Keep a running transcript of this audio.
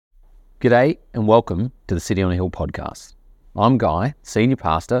G'day and welcome to the City on a Hill podcast. I'm Guy, Senior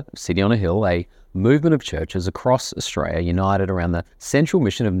Pastor of City on a Hill, a movement of churches across Australia united around the central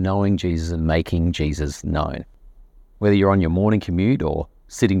mission of knowing Jesus and making Jesus known. Whether you're on your morning commute or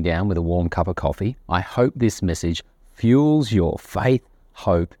sitting down with a warm cup of coffee, I hope this message fuels your faith,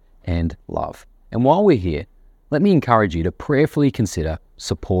 hope and love. And while we're here, let me encourage you to prayerfully consider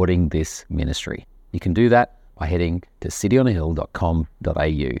supporting this ministry. You can do that by heading to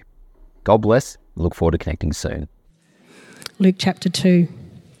cityonahill.com.au. God bless. Look forward to connecting soon. Luke chapter 2.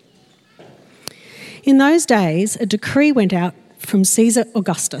 In those days, a decree went out from Caesar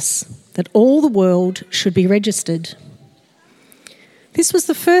Augustus that all the world should be registered. This was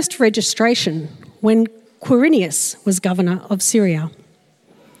the first registration when Quirinius was governor of Syria.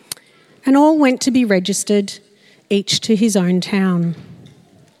 And all went to be registered, each to his own town.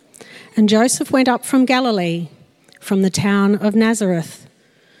 And Joseph went up from Galilee, from the town of Nazareth,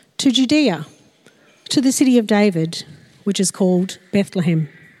 to Judea, to the city of David, which is called Bethlehem,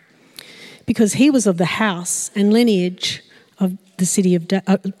 because he was of the house and lineage of the city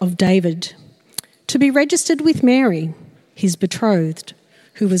of David, to be registered with Mary, his betrothed,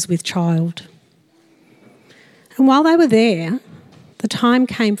 who was with child. And while they were there, the time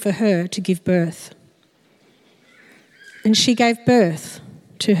came for her to give birth. And she gave birth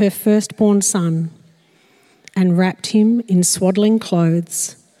to her firstborn son and wrapped him in swaddling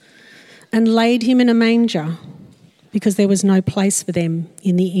clothes and laid him in a manger because there was no place for them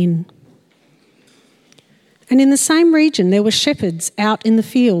in the inn. And in the same region there were shepherds out in the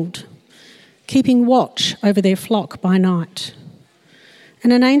field, keeping watch over their flock by night.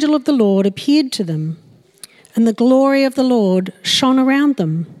 And an angel of the Lord appeared to them, and the glory of the Lord shone around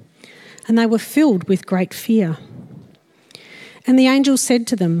them, and they were filled with great fear. And the angel said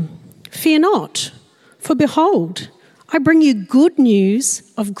to them, "Fear not, for behold, I bring you good news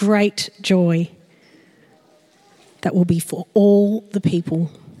of great joy that will be for all the people.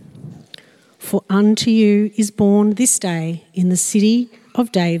 For unto you is born this day in the city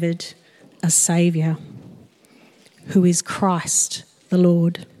of David a Saviour, who is Christ the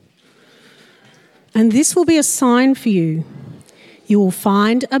Lord. And this will be a sign for you. You will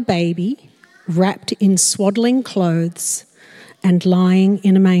find a baby wrapped in swaddling clothes and lying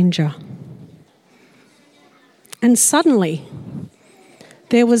in a manger." And suddenly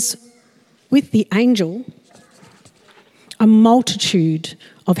there was with the angel a multitude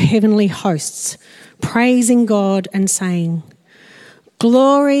of heavenly hosts praising God and saying,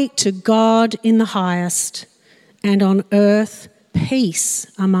 "Glory to God in the highest, and on earth peace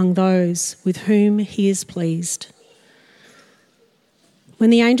among those with whom he is pleased." When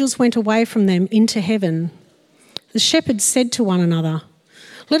the angels went away from them into heaven, the shepherds said to one another,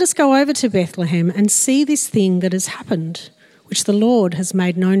 "Let us go over to Bethlehem and see this thing that has happened, which the Lord has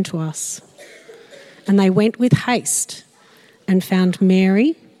made known to us." And they went with haste and found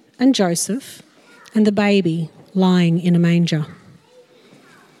Mary and Joseph and the baby lying in a manger.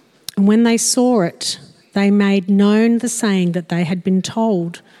 And when they saw it, they made known the saying that they had been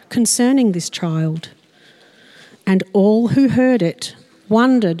told concerning this child. And all who heard it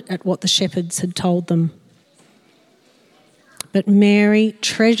wondered at what the shepherds had told them. But Mary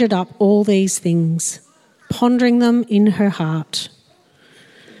treasured up all these things, pondering them in her heart.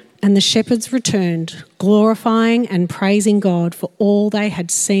 And the shepherds returned, glorifying and praising God for all they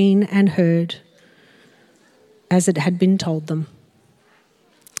had seen and heard, as it had been told them.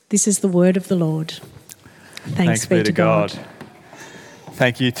 This is the word of the Lord. Thanks be to God.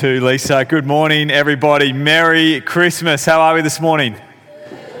 Thank you too, Lisa. Good morning, everybody. Merry Christmas. How are we this morning?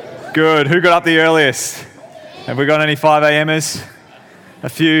 Good. Who got up the earliest? Have we got any 5 a.m.ers? A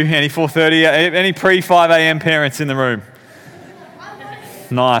few? Any 4:30? Any pre-5 a.m. parents in the room?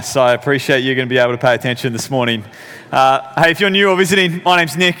 Nice. I appreciate you're going to be able to pay attention this morning. Hey, if you're new or visiting, my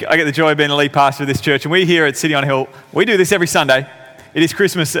name's Nick. I get the joy of being the lead pastor of this church, and we here at City on a Hill, we do this every Sunday. It is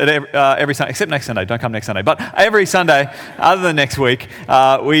Christmas at every Sunday, except next Sunday. Don't come next Sunday. But every Sunday, other than next week,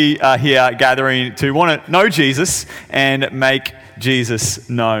 we are here gathering to want to know Jesus and make Jesus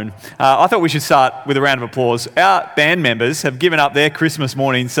known. I thought we should start with a round of applause. Our band members have given up their Christmas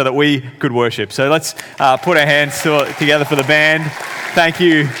morning so that we could worship. So let's put our hands together for the band. Thank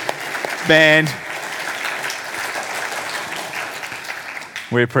you, band.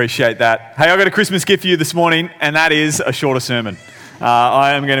 We appreciate that. Hey, I've got a Christmas gift for you this morning, and that is a shorter sermon.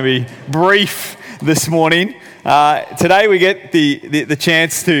 I am going to be brief this morning. Today we get the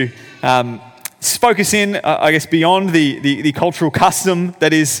chance to focus in, I guess, beyond the cultural custom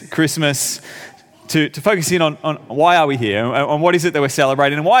that is Christmas, to focus in on why are we here, and what is it that we're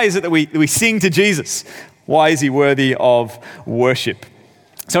celebrating, and why is it that we sing to Jesus? Why is he worthy of worship?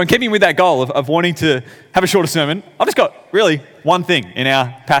 So in keeping with that goal of wanting to have a shorter sermon, I've just got really one thing in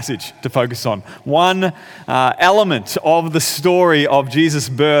our passage to focus on. One element of the story of Jesus'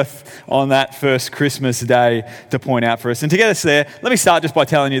 birth on that first Christmas day to point out for us. And to get us there, let me start just by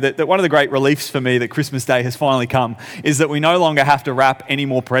telling you that one of the great reliefs for me that Christmas Day has finally come is that we no longer have to wrap any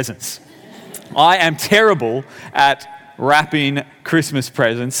more presents. I am terrible at wrapping Christmas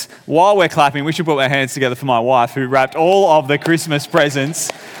presents. While we're clapping, we should put our hands together for my wife, who wrapped all of the Christmas presents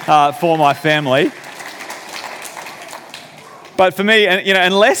for my family. But for me,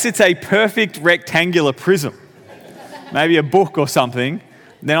 unless it's a perfect rectangular prism, maybe a book or something,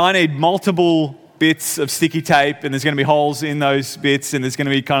 then I need multiple bits of sticky tape, and there's going to be holes in those bits, and there's going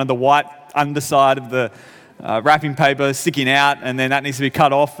to be kind of the white underside of the wrapping paper sticking out, and then that needs to be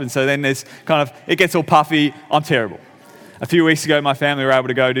cut off, and so then there's it gets all puffy. I'm terrible. A few weeks ago, my family were able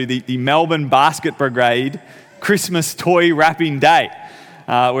to go to the Melbourne Basket Brigade Christmas Toy Wrapping Day,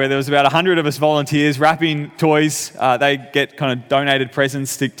 where there was about 100 of us volunteers wrapping toys. They get kind of donated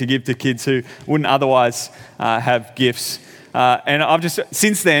presents to give to kids who wouldn't otherwise have gifts. And I've just,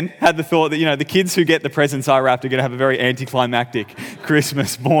 since then, had the thought that, the kids who get the presents I wrapped are going to have a very anticlimactic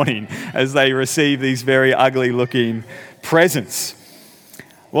Christmas morning as they receive these very ugly-looking presents.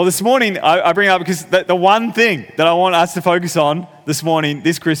 Well, this morning, I bring it up because the one thing that I want us to focus on this morning,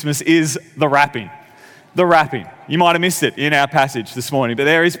 this Christmas, is the wrapping. The wrapping. You might have missed it in our passage this morning, but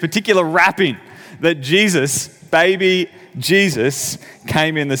there is particular wrapping that Jesus, baby Jesus,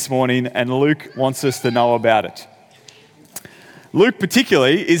 came in this morning, and Luke wants us to know about it. Luke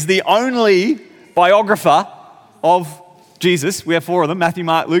particularly is the only biographer of Jesus. We have 4 of them, Matthew,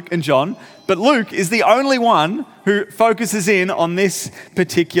 Mark, Luke, and John. But Luke is the only one who focuses in on this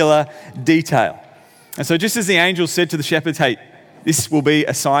particular detail. And so just as the angel said to the shepherds, hey, this will be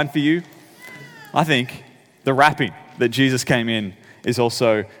a sign for you, I think the wrapping that Jesus came in is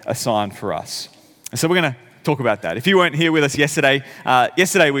also a sign for us. And so we're going to talk about that. If you weren't here with us yesterday,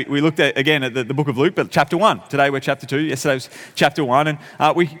 we looked at the book of Luke, but chapter 1. Today we're chapter 2. Yesterday was chapter 1.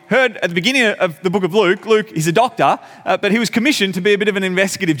 And we heard at the beginning of the book of Luke, he's a doctor, but he was commissioned to be a bit of an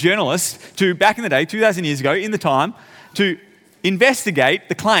investigative journalist to, back in the day, 2,000 years ago, in the time, to investigate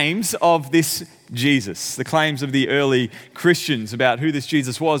the claims of this Jesus, the claims of the early Christians about who this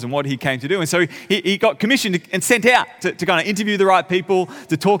Jesus was and what he came to do. And so he got commissioned and sent out to kind of interview the right people,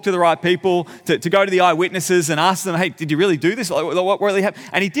 to talk to the right people, to go to the eyewitnesses and ask them, hey, did you really do this? What really happened?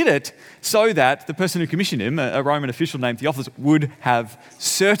 And he did it so that the person who commissioned him, a Roman official named Theophilus, would have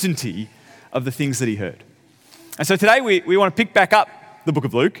certainty of the things that he heard. And so today we want to pick back up the book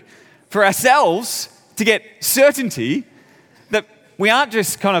of Luke for ourselves to get certainty that we aren't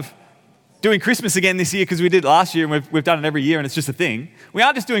just kind of doing Christmas again this year because we did last year and we've done it every year and it's just a thing. We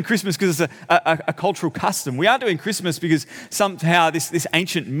aren't just doing Christmas because it's a cultural custom. We aren't doing Christmas because somehow this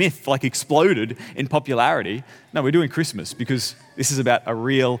ancient myth exploded in popularity. No, we're doing Christmas because this is about a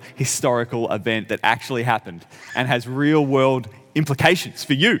real historical event that actually happened and has real world implications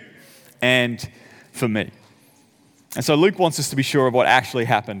for you and for me. And so Luke wants us to be sure of what actually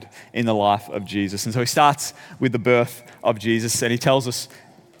happened in the life of Jesus. And so he starts with the birth of Jesus and he tells us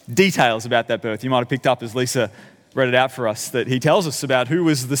details about that birth. You might have picked up as Lisa read it out for us that he tells us about who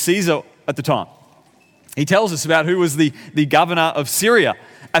was the Caesar at the time. He tells us about who was the governor of Syria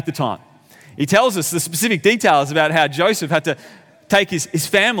at the time. He tells us the specific details about how Joseph had to take his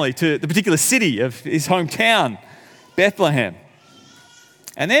family to the particular city of his hometown, Bethlehem.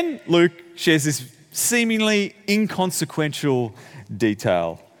 And then Luke shares this seemingly inconsequential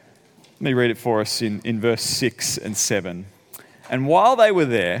detail. Let me read it for us in verse 6 and 7. And while they were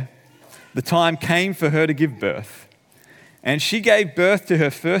there, the time came for her to give birth. And she gave birth to her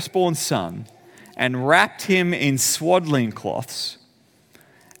firstborn son and wrapped him in swaddling cloths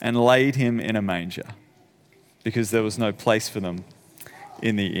and laid him in a manger because there was no place for them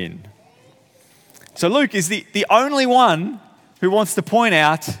in the inn. So Luke is the only one who wants to point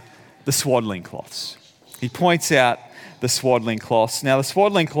out the swaddling cloths. He points out the swaddling cloths. Now, the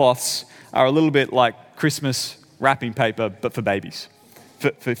swaddling cloths are a little bit like Christmas wrapping paper, but for babies,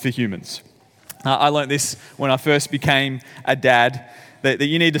 for humans. I learned this when I first became a dad, that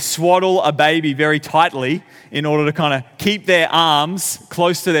you need to swaddle a baby very tightly in order to kind of keep their arms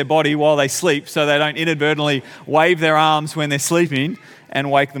close to their body while they sleep so they don't inadvertently wave their arms when they're sleeping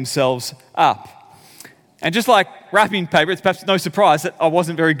and wake themselves up. And just like wrapping paper, it's perhaps no surprise that I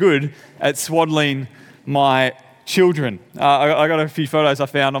wasn't very good at swaddling my children. I got a few photos I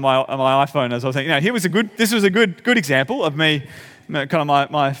found on my iPhone as I was thinking, this was a good example of me, kind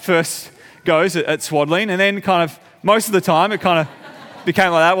of my first goes at swaddling, and then kind of most of the time it kind of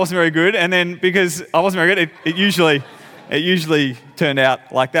became like that, wasn't very good, and then because I wasn't very good, it usually it usually turned out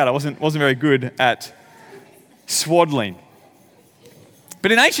like that. I wasn't very good at swaddling.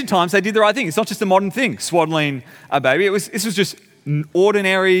 But in ancient times, they did the right thing. It's not just a modern thing, swaddling a baby. This was just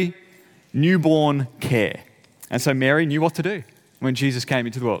ordinary newborn care. And so Mary knew what to do when Jesus came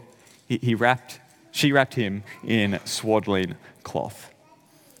into the world. She wrapped him in swaddling cloth.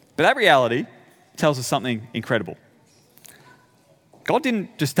 But that reality tells us something incredible. God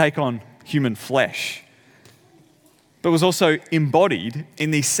didn't just take on human flesh, but was also embodied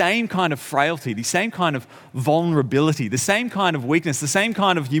in the same kind of frailty, the same kind of vulnerability, the same kind of weakness, the same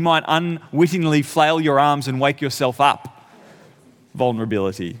kind of you might unwittingly flail your arms and wake yourself up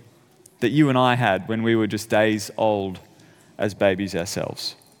vulnerability that you and I had when we were just days old as babies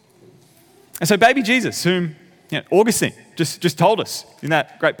ourselves. And so baby Jesus, whom Augustine just told us in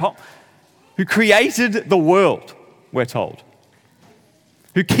that great poem, who created the world, we're told,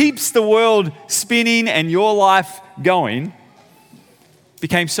 who keeps the world spinning and your life going,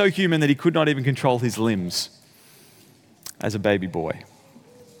 became so human that he could not even control his limbs as a baby boy.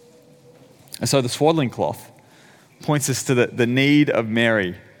 And so the swaddling cloth points us to the need of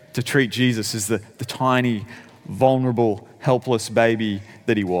Mary to treat Jesus as the tiny, vulnerable, helpless baby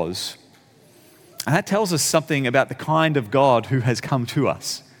that he was. And that tells us something about the kind of God who has come to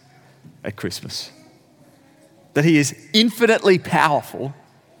us at Christmas. That he is infinitely powerful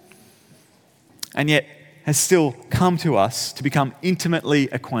and yet has still come to us to become intimately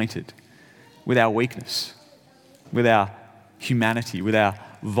acquainted with our weakness, with our humanity, with our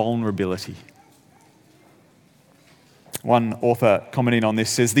vulnerability. One author commenting on this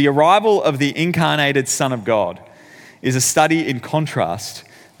says, "The arrival of the incarnated Son of God is a study in contrast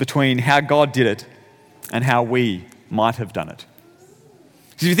between how God did it and how we might have done it."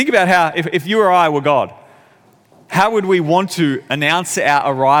 So if you think about how, if you or I were God, how would we want to announce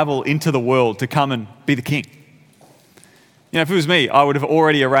our arrival into the world to come and be the king? If it was me, I would have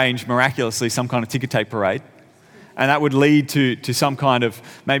already arranged miraculously some kind of ticker tape parade. And that would lead to some kind of,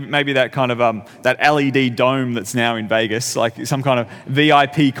 maybe that kind of, that LED dome that's now in Vegas, like some kind of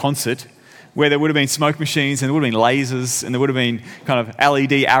VIP concert where there would have been smoke machines and there would have been lasers and there would have been kind of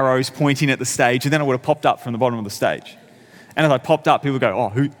LED arrows pointing at the stage, and then it would have popped up from the bottom of the stage. And as I popped up, people would go, "Oh,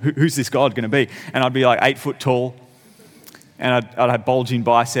 who's this God going to be?" And I'd be like 8 foot tall, and I'd have bulging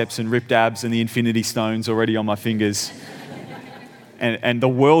biceps and ripped abs and the infinity stones already on my fingers. And the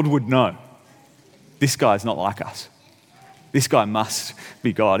world would know, this guy's not like us. This guy must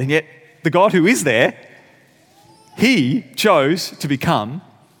be God. And yet, the God who is there, he chose to become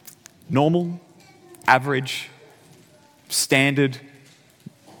normal, average, standard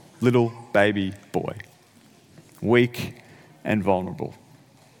little baby boy, weak and vulnerable.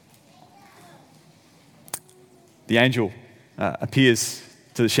 The angel appears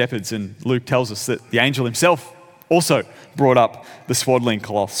to the shepherds, and Luke tells us that the angel himself also brought up the swaddling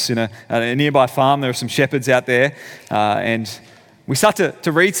cloths. In a nearby farm, there are some shepherds out there, and we start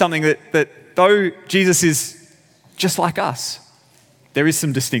to read something that though Jesus is just like us, there is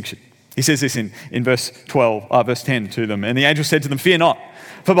some distinction. He says this in verse 10 to them, "And the angel said to them, 'Fear not,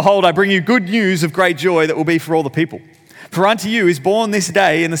 for behold, I bring you good news of great joy that will be for all the people. For unto you is born this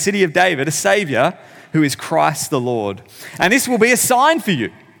day in the city of David a Saviour, who is Christ the Lord. And this will be a sign for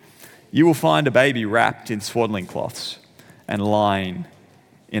you. You will find a baby wrapped in swaddling cloths and lying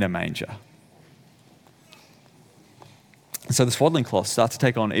in a manger.'" And so the swaddling cloths start to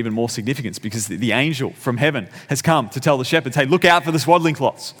take on even more significance because the angel from heaven has come to tell the shepherds, "Hey, look out for the swaddling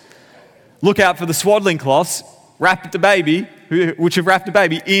cloths. Look out for the swaddling cloths which have wrapped a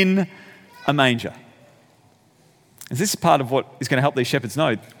baby in a manger." And this is part of what is going to help these shepherds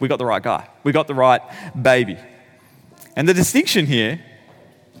know we got the right guy. We got the right baby. And the distinction here,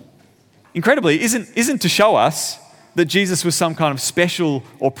 incredibly, isn't to show us that Jesus was some kind of special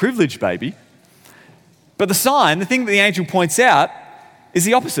or privileged baby. But the sign, the thing that the angel points out, is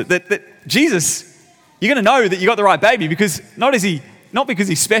the opposite. That Jesus, you're going to know that you got the right baby because not because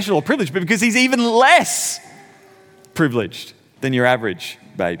he's special or privileged, but because he's even less privileged than your average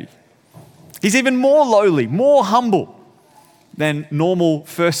baby. He's even more lowly, more humble than normal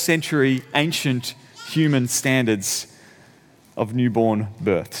first century ancient human standards of newborn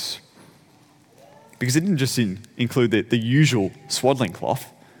births. Because it didn't just include the usual swaddling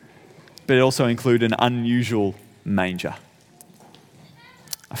cloth, but it also included an unusual manger.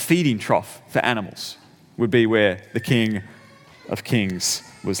 A feeding trough for animals would be where the King of Kings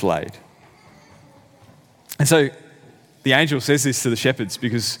was laid. And so the angel says this to the shepherds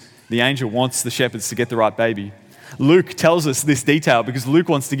because the angel wants the shepherds to get the right baby. Luke tells us this detail because Luke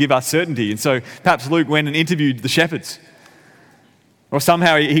wants to give us certainty. And so perhaps Luke went and interviewed the shepherds. Or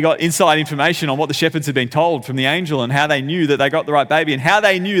somehow he got inside information on what the shepherds had been told from the angel and how they knew that they got the right baby. And how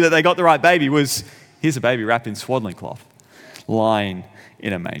they knew that they got the right baby was, here's a baby wrapped in swaddling cloth, lying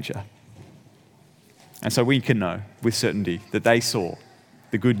in a manger. And so we can know with certainty that they saw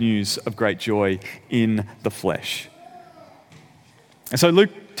the good news of great joy in the flesh. And so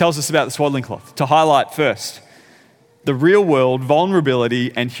Luke tells us about the swaddling cloth to highlight first the real world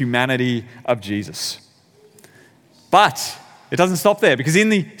vulnerability and humanity of Jesus. But it doesn't stop there, because in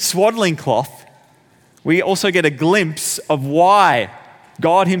the swaddling cloth, we also get a glimpse of why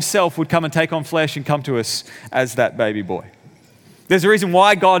God himself would come and take on flesh and come to us as that baby boy. There's a reason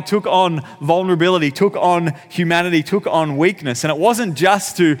why God took on vulnerability, took on humanity, took on weakness. And it wasn't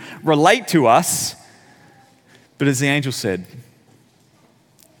just to relate to us, but as the angel said,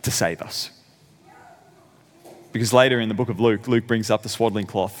 to save us. Because later in the book of Luke, Luke brings up the swaddling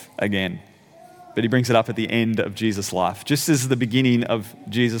cloth again. But he brings it up at the end of Jesus' life. Just as the beginning of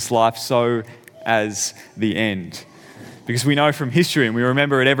Jesus' life, so as the end. Because we know from history, and we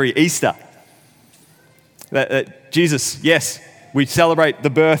remember it every Easter, that Jesus, yes, we celebrate the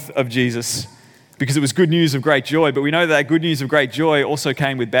birth of Jesus because it was good news of great joy, but we know that good news of great joy also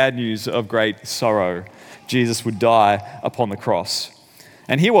came with bad news of great sorrow. Jesus would die upon the cross.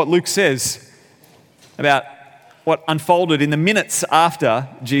 And hear what Luke says about what unfolded in the minutes after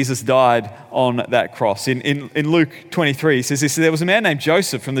Jesus died on that cross. In Luke 23, he says this: there was a man named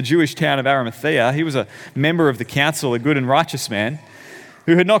Joseph from the Jewish town of Arimathea. He was a member of the council, a good and righteous man,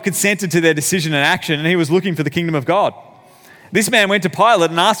 who had not consented to their decision and action, and he was looking for the kingdom of God. This man went to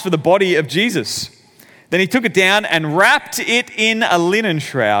Pilate and asked for the body of Jesus. Then he took it down and wrapped it in a linen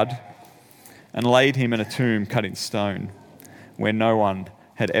shroud and laid him in a tomb cut in stone where no one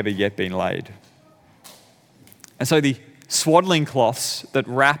had ever yet been laid. And so the swaddling cloths that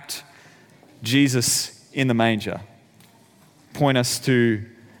wrapped Jesus in the manger point us to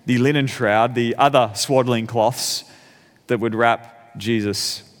the linen shroud, the other swaddling cloths that would wrap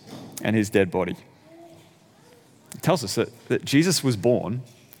Jesus and his dead body. It tells us that Jesus was born,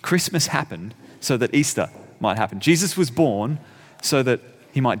 Christmas happened so that Easter might happen. Jesus was born so that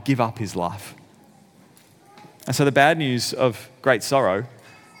he might give up his life. And so the bad news of great sorrow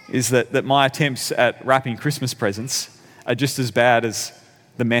is that my attempts at wrapping Christmas presents are just as bad as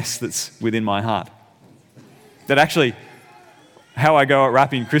the mess that's within my heart. That actually, how I go at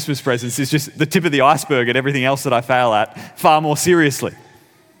wrapping Christmas presents is just the tip of the iceberg at everything else that I fail at far more seriously.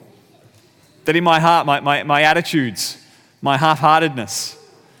 That in my heart, my attitudes, my half-heartedness,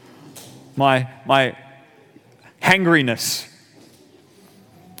 my hangriness,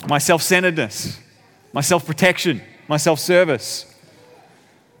 my self-centeredness, my self-protection, my self-service.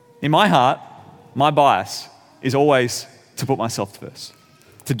 In my heart, my bias is always to put myself first,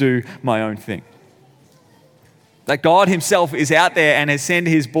 to do my own thing. That God himself is out there and has sent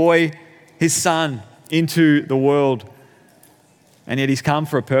his boy, his son, into the world. And yet he's come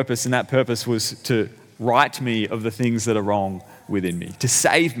for a purpose, and that purpose was to right me of the things that are wrong within me, to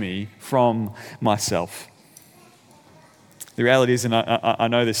save me from myself. The reality is, and I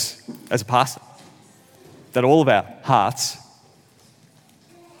know this as a pastor, that all of our hearts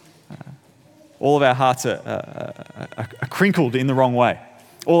are crinkled in the wrong way.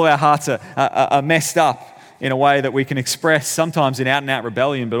 All of our hearts are messed up in a way that we can express sometimes in out-and-out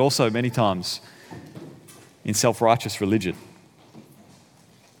rebellion, but also many times in self-righteous religion.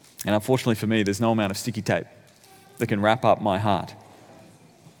 And unfortunately for me, there's no amount of sticky tape that can wrap up my heart.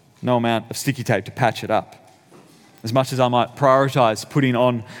 No amount of sticky tape to patch it up. As much as I might prioritize putting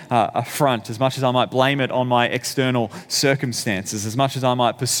on a front, as much as I might blame it on my external circumstances, as much as I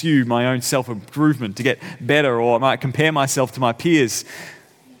might pursue my own self-improvement to get better, or I might compare myself to my peers.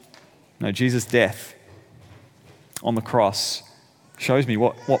 No, Jesus' death on the cross shows me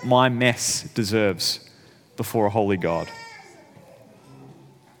what my mess deserves before a holy God.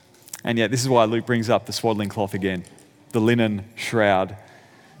 And yet this is why Luke brings up the swaddling cloth again, the linen shroud,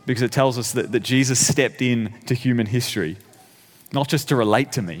 because it tells us that Jesus stepped in to human history, not just to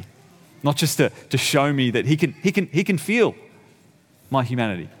relate to me, not just to show me that he can feel my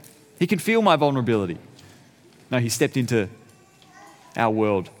humanity. He can feel my vulnerability. No, he stepped into our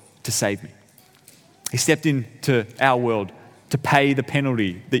world to save me. He stepped into our world to pay the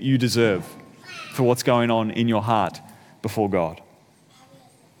penalty that you deserve for what's going on in your heart before God.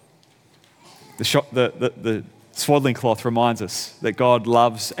 The swaddling cloth reminds us that God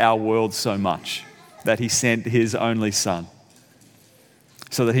loves our world so much that he sent his only son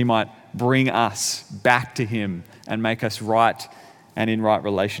so that he might bring us back to him and make us right and in right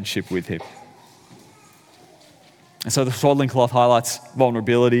relationship with him. And so the swaddling cloth highlights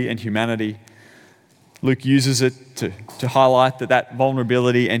vulnerability and humanity. Luke uses it to highlight that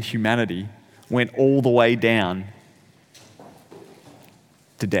vulnerability and humanity went all the way down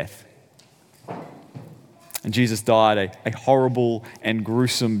to death. And Jesus died a horrible and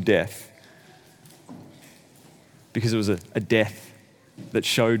gruesome death because it was a death that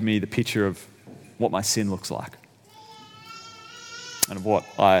showed me the picture of what my sin looks like and of what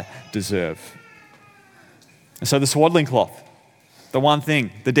I deserve. And so the swaddling cloth, the one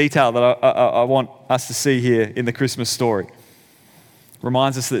thing, the detail that I want us to see here in the Christmas story,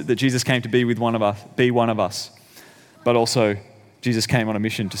 reminds us that Jesus came to be one of us, but also Jesus came on a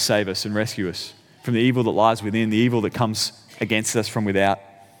mission to save us and rescue us from the evil that lies within, the evil that comes against us from without.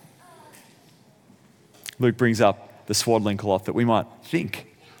 Luke brings up the swaddling cloth that we might think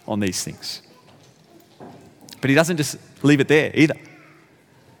on these things. But he doesn't just leave it there either.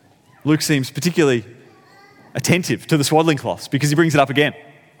 Luke seems particularly attentive to the swaddling cloths because he brings it up again.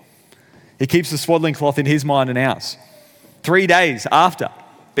 He keeps the swaddling cloth in his mind and ours. 3 days after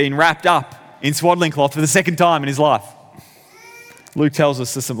being wrapped up in swaddling cloth for the second time in his life, Luke tells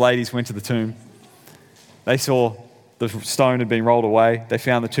us that some ladies went to the tomb. They saw the stone had been rolled away. They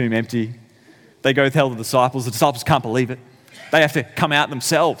found the tomb empty. They go tell the disciples. The disciples can't believe it. They have to come out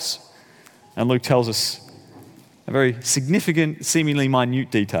themselves. And Luke tells us a very significant, seemingly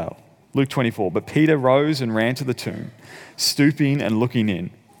minute detail. Luke 24, but Peter rose and ran to the tomb, stooping and looking in.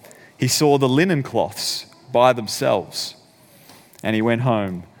 He saw the linen cloths by themselves, and he went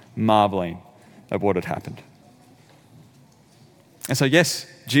home marveling at what had happened. And so, yes,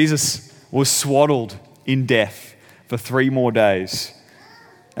 Jesus was swaddled in death for 3 more days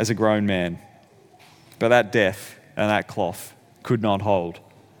as a grown man. But that death and that cloth could not hold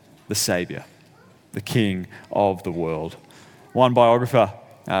the Saviour, the King of the world. One biographer,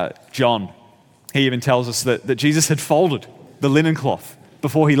 John, he even tells us that Jesus had folded the linen cloth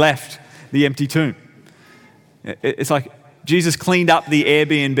before he left the empty tomb. It's like Jesus cleaned up the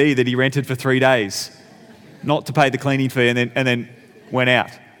Airbnb that he rented for 3 days, not to pay the cleaning fee, and then went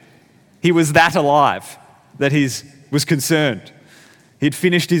out. He was that alive that he was concerned. He'd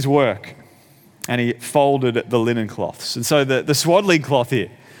finished his work and he folded the linen cloths. And so the swaddling cloth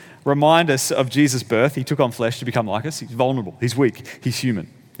here remind us of Jesus' birth. He took on flesh to become like us. He's vulnerable, he's weak, he's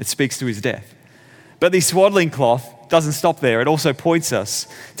human. It speaks to his death. But the swaddling cloth doesn't stop there. It also points us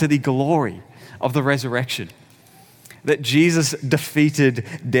to the glory of the resurrection. That Jesus defeated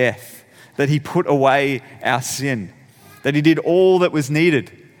death, that he put away our sin, that he did all that was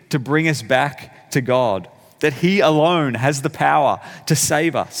needed to bring us back to God, that he alone has the power to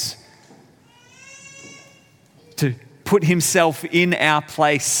save us, to put himself in our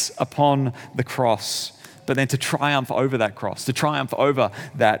place upon the cross, but then to triumph over that cross, to triumph over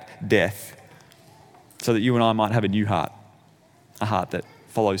that death, so that you and I might have a new heart, a heart that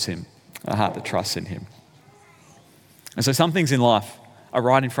follows him, a heart that trusts in him. And so some things in life are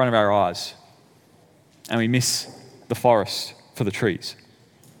right in front of our eyes, and we miss the forest for the trees.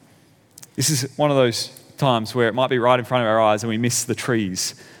 This is one of those times where it might be right in front of our eyes and we miss the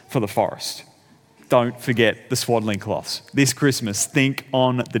trees for the forest. Don't forget the swaddling cloths. This Christmas, think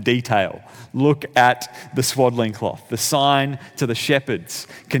on the detail. Look at the swaddling cloth. The sign to the shepherds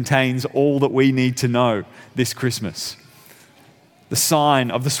contains all that we need to know this Christmas. The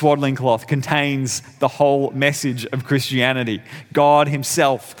sign of the swaddling cloth contains the whole message of Christianity. God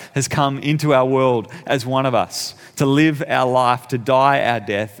himself has come into our world as one of us to live our life, to die our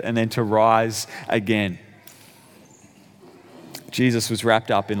death, and then to rise again. Jesus was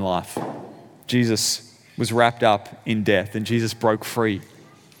wrapped up in life. Jesus was wrapped up in death, and Jesus broke free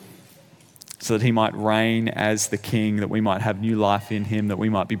so that he might reign as the King, that we might have new life in him, that we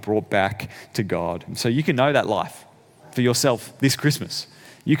might be brought back to God. And so you can know that life for yourself this Christmas.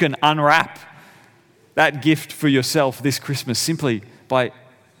 You can unwrap that gift for yourself this Christmas simply by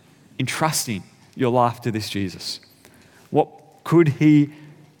entrusting your life to this Jesus. What could he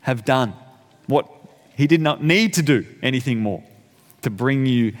have done? What he did not need to do anything more to bring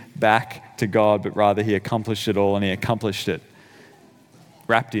you back to God, but rather he accomplished it all, and he accomplished it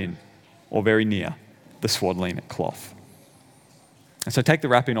wrapped in or very near the swaddling cloth. And so take the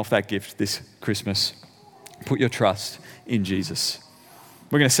wrapping off that gift this Christmas. Put your trust in Jesus.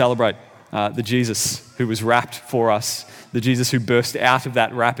 We're going to celebrate the Jesus who was wrapped for us, the Jesus who burst out of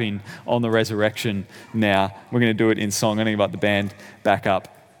that wrapping on the resurrection now. We're going to do it in song. I'm going to invite the band back up.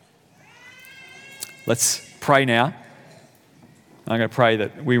 Let's pray now. I'm going to pray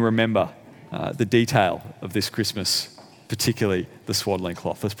that we remember the detail of this Christmas, particularly the swaddling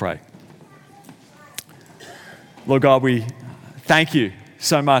cloth. Let's pray. Lord God, we thank you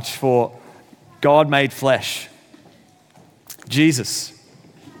so much for God made flesh, Jesus,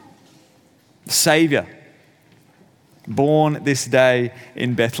 the Savior, born this day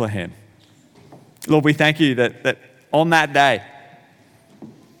in Bethlehem. Lord, we thank you that on that day,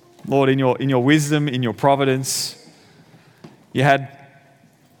 Lord, in your wisdom, in your providence, you had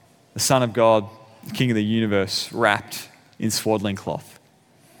the Son of God, the King of the universe, wrapped in swaddling cloth.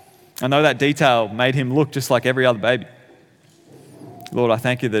 I know that detail made him look just like every other baby. Lord, I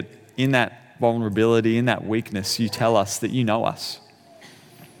thank you that in that vulnerability, in that weakness, you tell us that you know us,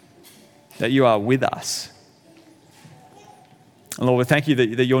 that you are with us. And Lord, we thank you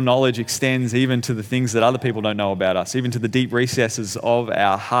that your knowledge extends even to the things that other people don't know about us, even to the deep recesses of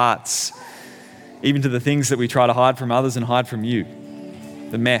our hearts, even to the things that we try to hide from others and hide from you,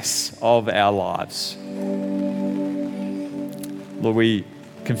 the mess of our lives. Lord, we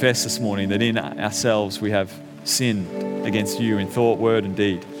confess this morning that in ourselves we have sinned against you in thought, word, and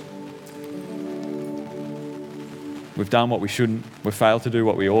deed. We've done what we shouldn't. We've failed to do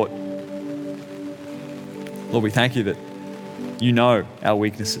what we ought. Lord, we thank you that you know our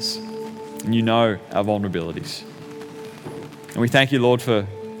weaknesses and you know our vulnerabilities. And we thank you, Lord, for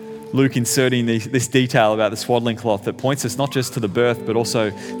Luke inserting this detail about the swaddling cloth that points us not just to the birth, but also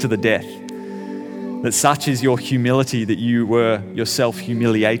to the death. That such is your humility that you were yourself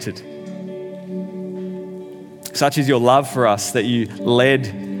humiliated. Such is your love for us that you led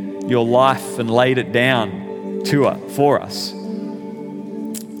your life and laid it down for us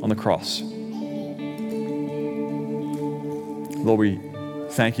on the cross. Lord, we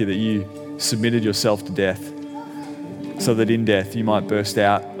thank you that you submitted yourself to death so that in death you might burst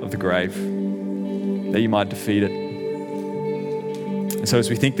out of the grave, that you might defeat it. And so as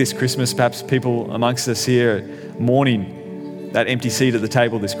we think this Christmas, perhaps people amongst us here mourning that empty seat at the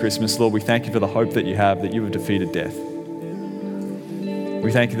table this Christmas, Lord, we thank you for the hope that you have defeated death.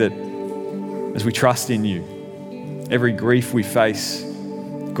 We thank you that as we trust in you, every grief we face,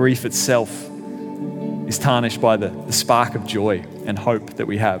 grief itself, is tarnished by the spark of joy and hope that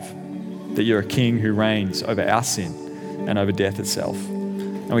we have, that you're a king who reigns over our sin and over death itself.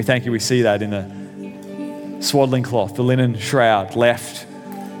 And we thank you, we see that in the swaddling cloth, the linen shroud left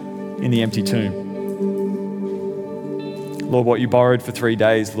in the empty tomb. Lord, what you borrowed for 3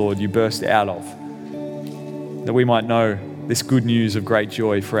 days, Lord, you burst out of, that we might know this good news of great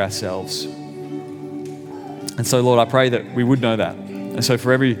joy for ourselves. And so, Lord, I pray that we would know that. And so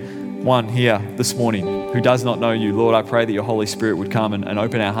for everyone here this morning who does not know you, Lord, I pray that your Holy Spirit would come and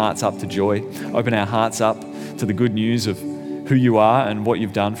open our hearts up to joy, open our hearts up to the good news of who you are and what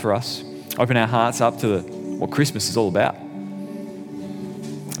you've done for us. Open our hearts up to what Christmas is all about.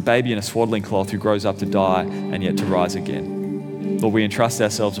 A baby in a swaddling cloth who grows up to die and yet to rise again. Lord, we entrust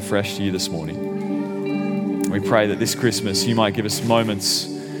ourselves afresh to you this morning. We pray that this Christmas you might give us moments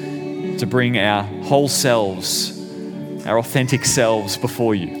to bring our whole selves, our authentic selves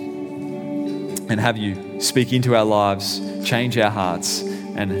before you, and have you speak into our lives, change our hearts,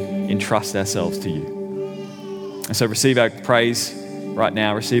 and entrust ourselves to you. And so receive our praise right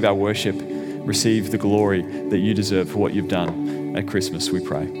now, receive our worship, receive the glory that you deserve for what you've done at Christmas, we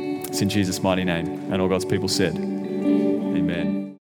pray. It's in Jesus' mighty name. And all God's people said,